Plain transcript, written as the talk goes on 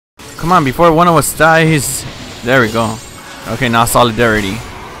Come on, before one of us dies. There we go. Okay, now solidarity.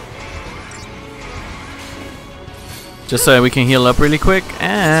 Just so we can heal up really quick,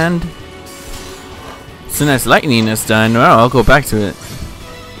 and as soon as lightning is done, well, I'll go back to it.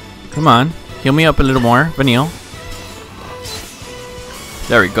 Come on, heal me up a little more, Vanille.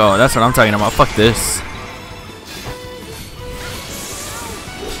 There we go, that's what I'm talking about. Fuck this.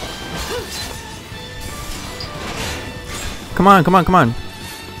 Come on, come on, come on.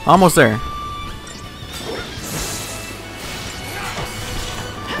 Almost there.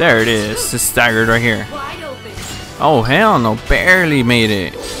 There it is. It's staggered right here. Oh, hell no. Barely made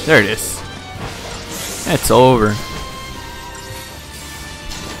it. There it is. It's over.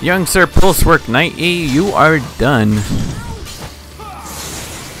 Young Sir Pulsework Knight E, you are done.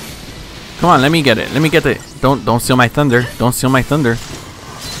 Come on, let me get it. Let me get it. Don't steal my thunder. Don't steal my thunder.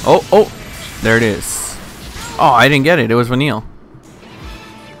 Oh, oh. There it is. Oh, I didn't get it. It was Vanille.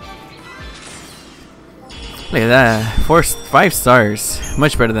 Look at that. 5 stars.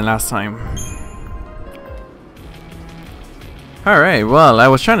 Much better than last time. Alright, well, I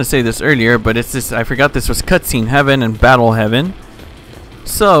was trying to say this earlier, but it's this. I forgot this was cutscene heaven and battle heaven.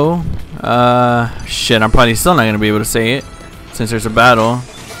 So, shit, I'm probably still not going to be able to say it since there's a battle.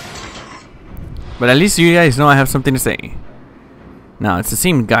 But at least you guys know I have something to say. Now, it's the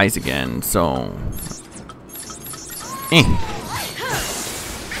same guys again, so...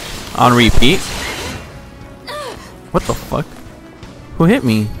 On repeat. What the fuck? Who hit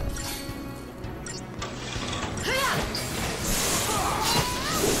me?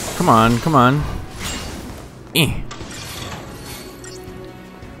 Come on, come on.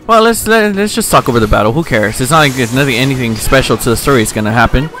 Well, let's just talk over the battle. Who cares? It's not like there's anything special to the story is gonna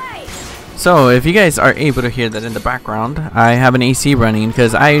happen. So, if you guys are able to hear that in the background, I have an AC running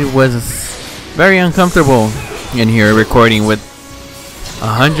because I was very uncomfortable in here recording with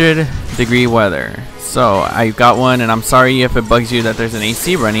 100-degree weather. So I got one, and I'm sorry if it bugs you that there's an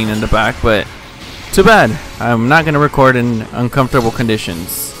AC running in the back, but too bad. I'm not gonna record in uncomfortable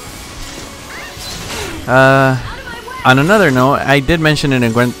conditions. On another note, I did mention it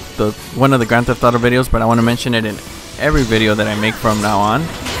in one of the Grand Theft Auto videos, but I want to mention it in every video that I make from now on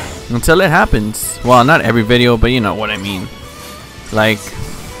until it happens. Well, not every video, but you know what I mean. Like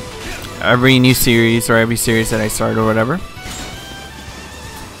every new series or every series that I start or whatever.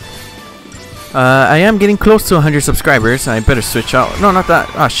 I am getting close to 100 subscribers. I better switch out. No, not that.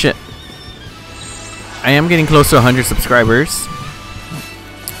 Oh, shit. I am getting close to 100 subscribers.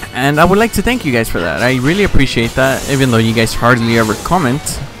 And I would like to thank you guys for that. I really appreciate that, even though you guys hardly ever comment.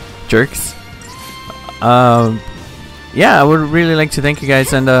 Jerks. Yeah, I would really like to thank you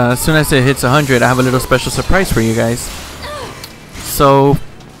guys. And as soon as it hits 100, I have a little special surprise for you guys. So,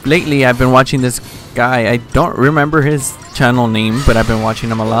 lately I've been watching this guy. I don't remember his channel name, but I've been watching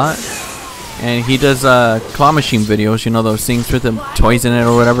him a lot. And he does claw machine videos, you know, those things with the toys in it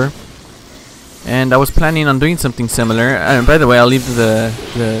or whatever. And I was planning on doing something similar. And by the way, I'll leave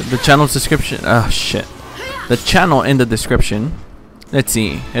the channel's description. Oh shit, the channel in the description. Let's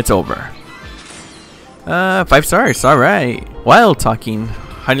see, it's over. 5 stars. All right. Wild talking.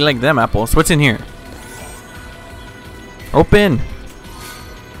 How do you like them apples? What's in here? Open.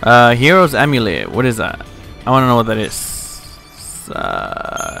 Hero's amulet. What is that? I want to know what that is.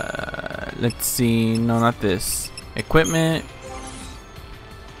 Let's see. No, not this. Equipment.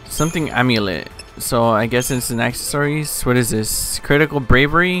 Something amulet. So I guess it's an accessories. What is this? Critical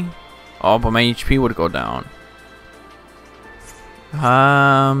bravery. Oh, but my HP would go down.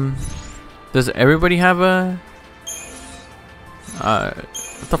 Does everybody have a?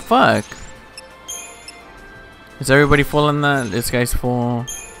 What the fuck? Is everybody full on that? This guy's full.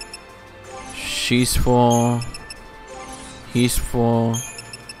 She's full. He's full.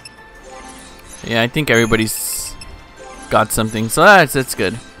 Yeah, I think everybody's got something, so that's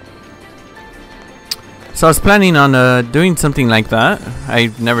good. So I was planning on doing something like that.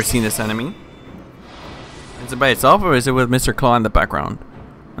 I've never seen this enemy. Is it by itself or is it with Mr. Claw in the background?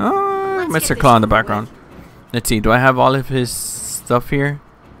 Oh, Mr. Claw in the background. Let's see, do I have all of his stuff here?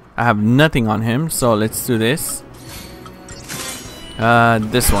 I have nothing on him, so let's do this.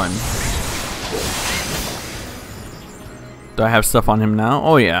 This one. Do I have stuff on him now?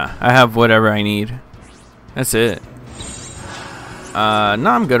 Oh yeah, I have whatever I need. That's it. No,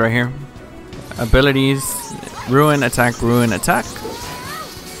 I'm good right here. Abilities, ruin, attack, ruin, attack.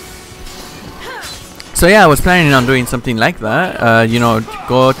 So yeah, I was planning on doing something like that. You know,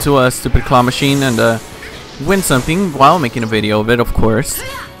 go to a stupid claw machine and win something while making a video of it, of course.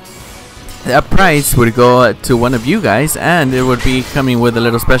 That prize would go to one of you guys, and it would be coming with a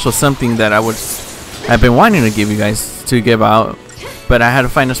little special something that I've been wanting to give you guys to give out, But I had to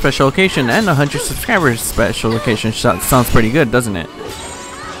find a special location and a 100 subscribers special location. Sounds pretty good, doesn't it?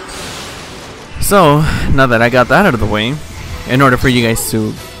 So, now that I got that out of the way, in order for you guys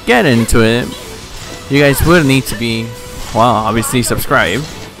to get into it, you guys would need to be, well, obviously subscribed.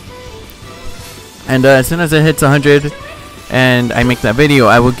 And as soon as it hits 100 and I make that video,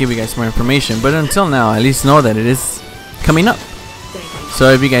 I will give you guys more information. But until now, at least know that it is coming up. So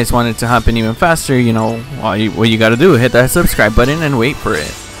if you guys wanted to happen even faster, you know, what you gotta do, hit that subscribe button and wait for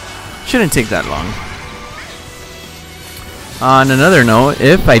it. Shouldn't take that long. On another note,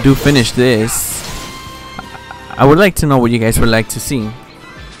 if I do finish this, I would like to know what you guys would like to see.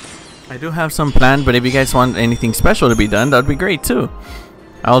 I do have some planned, but if you guys want anything special to be done, that would be great too.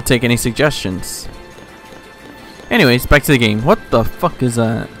 I'll take any suggestions. Anyways, back to the game. What the fuck is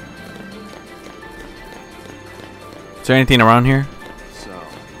that? Is there anything around here?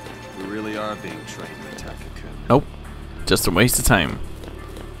 Being trained by Takakun. Nope, just a waste of time.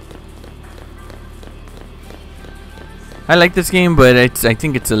 I like this game, but I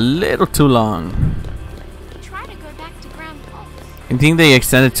think it's a little too long. Try to go back to ground pulse. I think they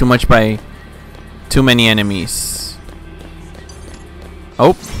extended too much by too many enemies.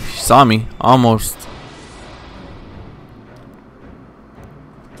 Oh, she saw me almost.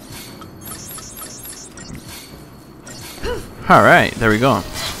 All right, there we go.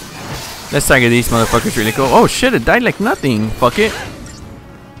 Let's target these motherfuckers really cool. Oh shit, it died like nothing. Fuck it.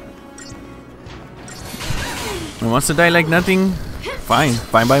 It wants to die like nothing. Fine.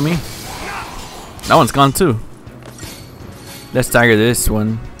 Fine by me. That one's gone too. Let's stagger this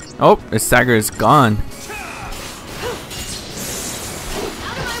one. Oh, the stagger is gone.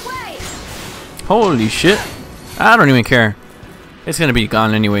 Holy shit. I don't even care. It's gonna be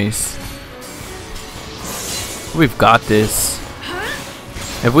gone anyways. We've got this.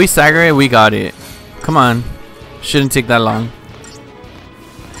 If we stagger it, we got it. Come on. Shouldn't take that long.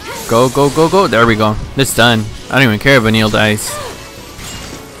 Go, go, go, go. There we go. It's done. I don't even care if Vanille dies.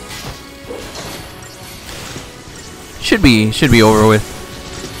 Should be over with.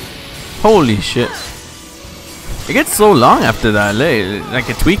 Holy shit. It gets so long after that. Like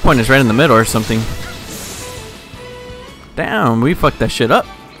its weak point is right in the middle or something. Damn, we fucked that shit up.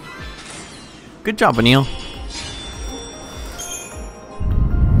 Good job, Vanille.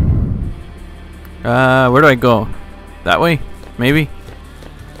 Where do I go? That way? Maybe?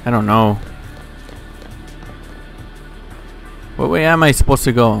 I don't know. What way am I supposed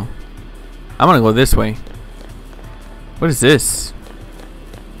to go? I'm gonna go this way. What is this?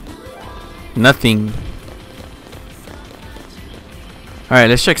 Nothing. Alright,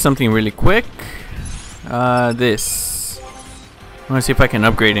 let's check something really quick. This. I wanna see if I can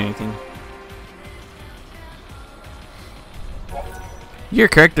upgrade anything. Your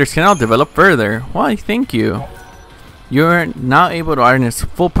characters can now develop further. Why, thank you. You're now able to harness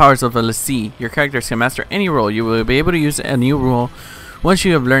full powers of a Lassie. Your characters can master any role. You will be able to use a new role once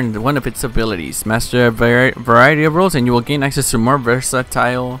you have learned one of its abilities. Master a variety of roles and you will gain access to more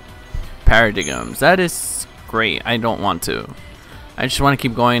versatile paradigms. That is great. I don't want to. I just want to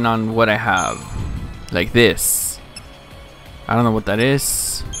keep going on what I have. Like this. I don't know what that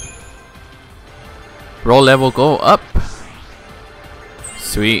is. Roll level go up.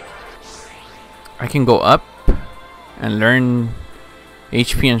 Sweet. I can go up and learn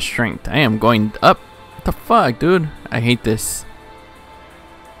HP and strength. I am going up. What the fuck, dude? I hate this.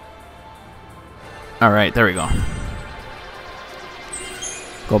 Alright, there we go.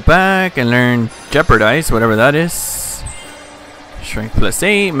 Go back and learn Jeopardize, whatever that is. Strength plus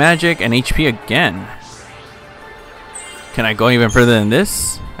 8, magic, and HP again. Can I go even further than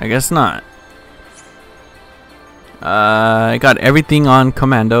this? I guess not. I got everything on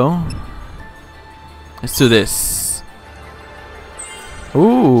commando. Let's do this.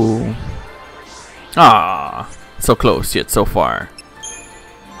 Ooh. Ah, so close yet so far.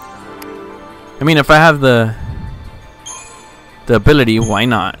 I mean, if I have the ability, why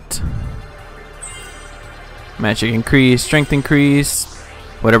not? Magic increase, strength increase,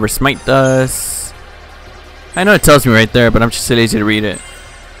 whatever smite does. I know it tells me right there, but I'm just too lazy to read it.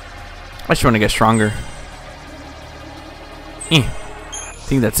 I just want to get stronger. I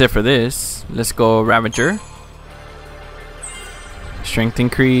think that's it for this. Let's go Ravager. Strength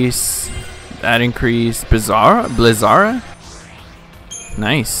increase. That increase. Blizzara?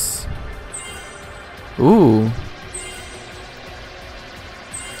 Nice. Ooh.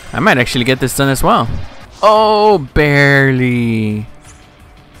 I might actually get this done as well. Oh, barely.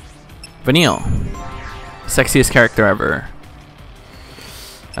 Vanille. Sexiest character ever.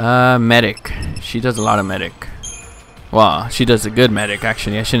 Medic. She does a lot of medic. Wow, she does a good medic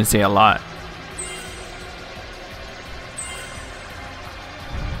actually. I shouldn't say a lot.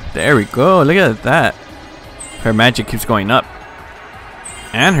 There we go. Look at that. Her magic keeps going up.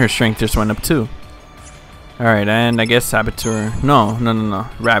 And her strength just went up too. Alright, and I guess Saboteur. No.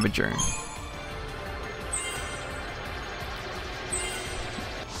 Ravager.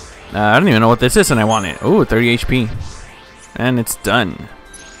 I don't even know what this is and I want it. Ooh, 30 HP. And it's done.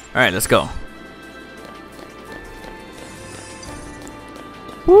 Alright, let's go.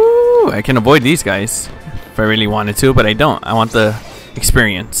 Woo! I can avoid these guys if I really wanted to, but I don't. I want the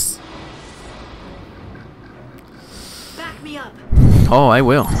experience. Back me up. Oh, I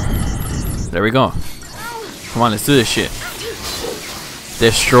will. There we go. Come on, let's do this shit.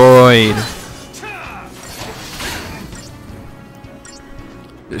 Destroyed.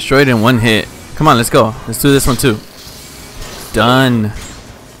 Destroyed in one hit. Come on, let's go. Let's do this one too. Done.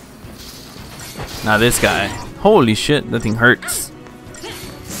 Now this guy. Holy shit, that thing hurts.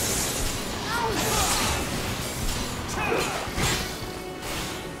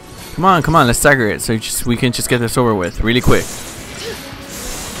 Come on, let's stagger it so we can just get this over with really quick.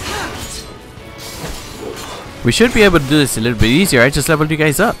 We should be able to do this a little bit easier. I just leveled you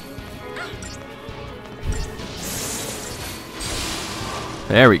guys up.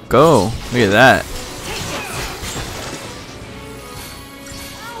 There we go. Look at that.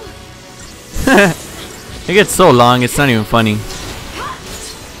 It gets so long, it's not even funny.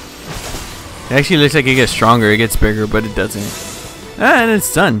 It actually looks like it gets stronger, it gets bigger, but it doesn't. And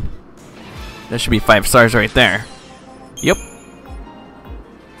it's done. That should be 5 stars right there. Yep.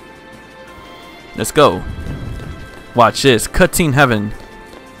 Let's go. Watch this. Cutscene heaven.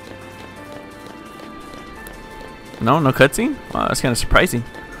 No cutscene? Wow, that's kind of surprising.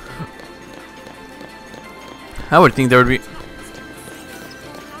 I would think there would be...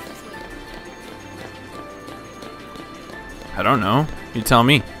 I don't know. You tell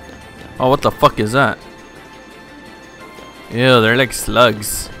me. Oh, what the fuck is that? Ew, they're like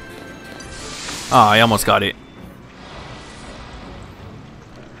slugs. Oh, I almost got it.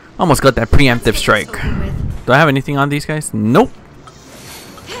 Almost got that preemptive strike. Do I have anything on these guys? Nope.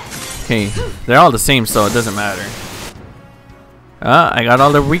 Okay, they're all the same, so it doesn't matter. I got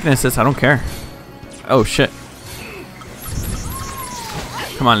all their weaknesses. I don't care. Oh, shit.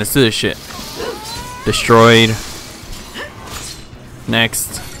 Come on, let's do this shit. Destroyed.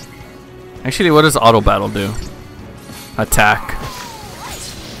 Next. Actually, what does auto battle do? Attack.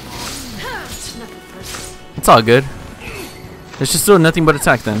 It's all good. Let's just do nothing but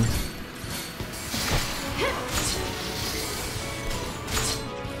attack then.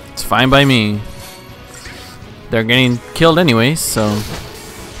 It's fine by me. They're getting killed anyways, so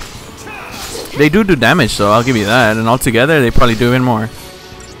they do damage, though. I'll give you that. And altogether, they probably do even more.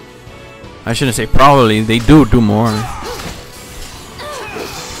 I shouldn't say probably. They do more.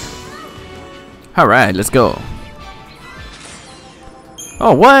 All right, let's go.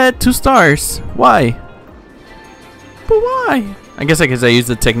 Oh, what? 2 stars? Why? But why? I guess I used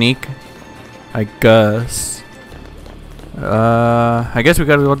the technique. I guess. I guess we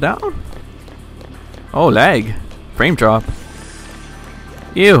gotta go down. Oh, lag. Frame drop.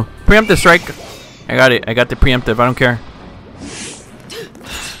 Ew. Preemptive strike. I got it. I got the preemptive. I don't care.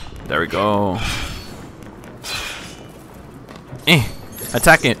 There we go.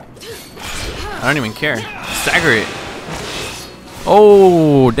 Attack it. I don't even care. Stagger it.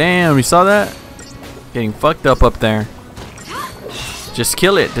 Oh, damn. You saw that? Getting fucked up there. Just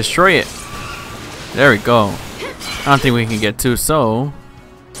kill it. Destroy it. There we go. I don't think we can get 2, so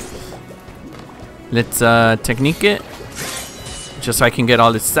let's technique it. Just so I can get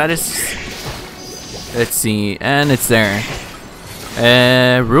all its status. Let's see. And it's there.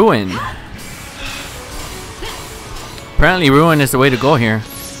 Ruin. Apparently Ruin is the way to go here.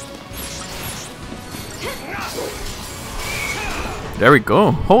 There we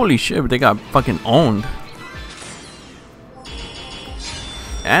go. Holy shit, they got fucking owned.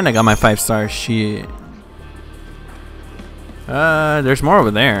 And I got my 5 stars. Shit. There's more over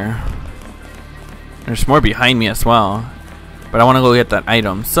there. There's more behind me as well. But I want to go get that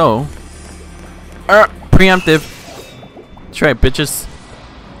item. So, preemptive. That's right, bitches.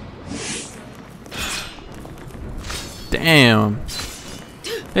 Damn.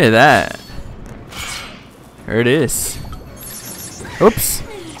 Look at that. There it is. Oops.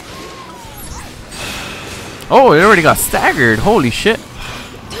 Oh, it already got staggered. Holy shit.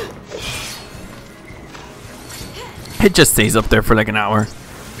 It just stays up there for like an hour.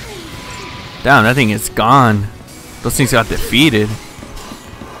 Damn, that thing is gone. Those things got defeated.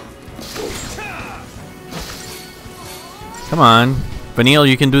 Come on. Vanille,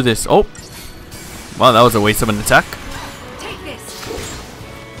 you can do this. Oh. Wow, that was a waste of an attack.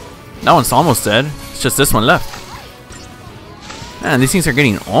 That one's almost dead. It's just this one left. Man, these things are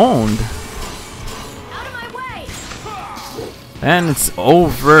getting owned. Out of my way! And it's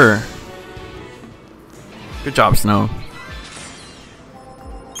over. Good job, Snow.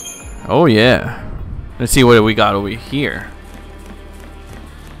 Oh yeah. Let's see what we got over here.